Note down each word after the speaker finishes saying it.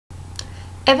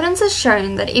Evidence has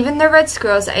shown that even though red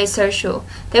squirrels are asocial,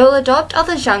 they will adopt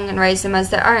others young and raise them as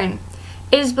their own.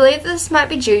 It is believed that this might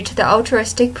be due to their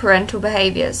altruistic parental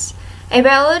behaviours. A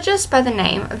biologist by the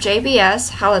name of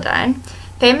J.B.S. Hallidine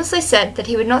famously said that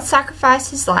he would not sacrifice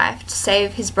his life to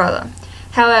save his brother.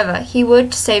 However, he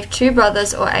would to save 2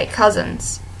 brothers or 8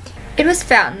 cousins. It was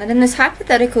found that in this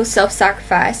hypothetical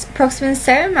self-sacrifice, approximately the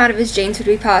same amount of his genes would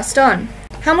be passed on.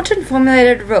 Hamilton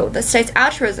formulated a rule that states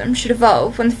altruism should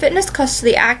evolve when the fitness cost to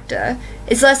the actor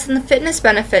is less than the fitness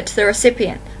benefit to the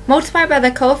recipient, multiplied by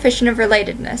the coefficient of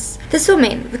relatedness. This will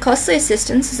mean that the costly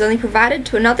assistance is only provided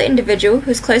to another individual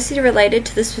who is closely related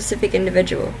to the specific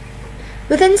individual.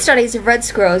 Within studies of red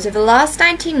squirrels over the last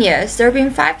 19 years, there have been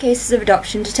 5 cases of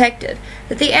adoption detected,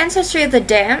 that the ancestry of the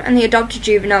dam and the adopted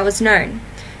juvenile was known.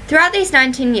 Throughout these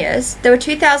 19 years, there were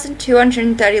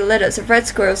 2,230 litters of red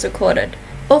squirrels recorded.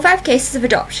 All 5 cases of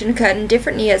adoption occurred in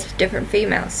different years with different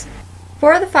females.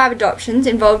 4 of the 5 adoptions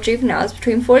involved juveniles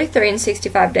between 43 and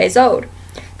 65 days old.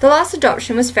 The last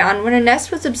adoption was found when a nest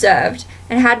was observed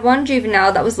and had one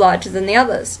juvenile that was larger than the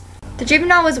others. The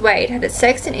juvenile was weighed, had its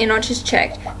sex and ear notches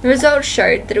checked. The results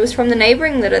showed that it was from the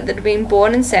neighbouring litter that had been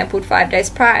born and sampled 5 days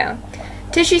prior.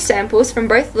 Tissue samples from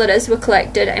both litters were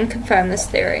collected and confirmed this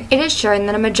theory. It is shown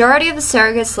that a majority of the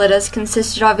surrogates' litters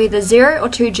consisted of either 0 or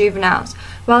 2 juveniles,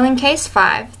 while in case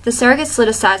 5, the surrogate's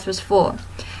litter size was 4.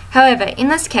 However, in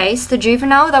this case, the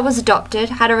juvenile that was adopted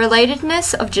had a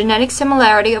relatedness of genetic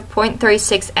similarity of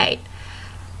 0.368.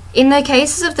 In the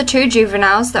cases of the 2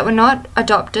 juveniles that were not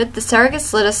adopted, the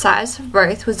surrogate's litter size for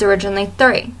both was originally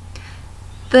 3.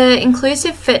 The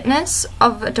inclusive fitness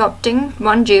of adopting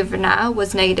 1 juvenile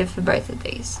was negative for both of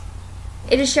these.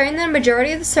 It is shown that a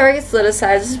majority of the surrogate's litter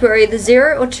sizes were either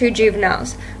 0 or 2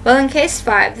 juveniles, while in case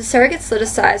 5, the surrogate's litter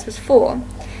size was 4.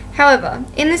 However,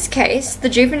 in this case, the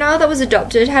juvenile that was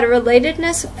adopted had a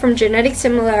relatedness from genetic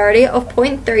similarity of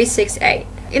 0.368.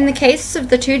 In the cases of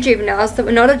the 2 juveniles that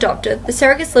were not adopted, the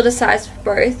surrogate's litter size for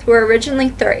both were originally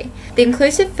 3. The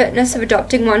inclusive fitness of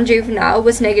adopting 1 juvenile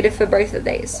was negative for both of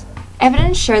these.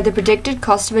 Evidence showed the predicted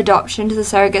cost of adoption to the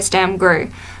surrogate dam grew,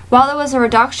 while there was a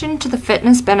reduction to the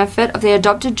fitness benefit of the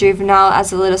adopted juvenile as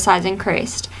the litter size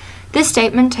increased. This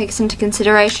statement takes into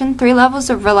consideration 3 levels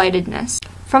of relatedness.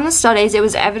 From the studies, it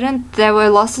was evident there were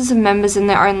losses of members in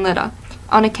their own litter,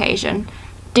 on occasion,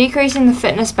 decreasing the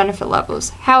fitness benefit levels.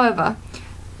 However,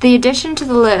 the addition to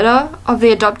the litter of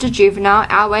the adopted juvenile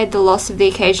outweighed the loss of the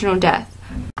occasional death.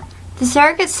 The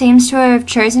surrogate seems to have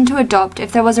chosen to adopt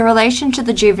if there was a relation to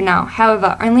the juvenile.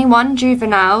 However, only 1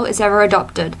 juvenile is ever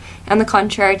adopted, and the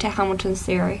contrary to Hamilton's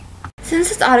theory. Since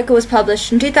this article was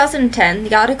published in 2010,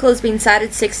 the article has been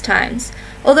cited 6 times.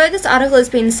 Although this article has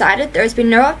been cited, there has been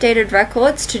no updated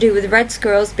records to do with red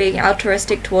squirrels being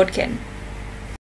altruistic toward kin.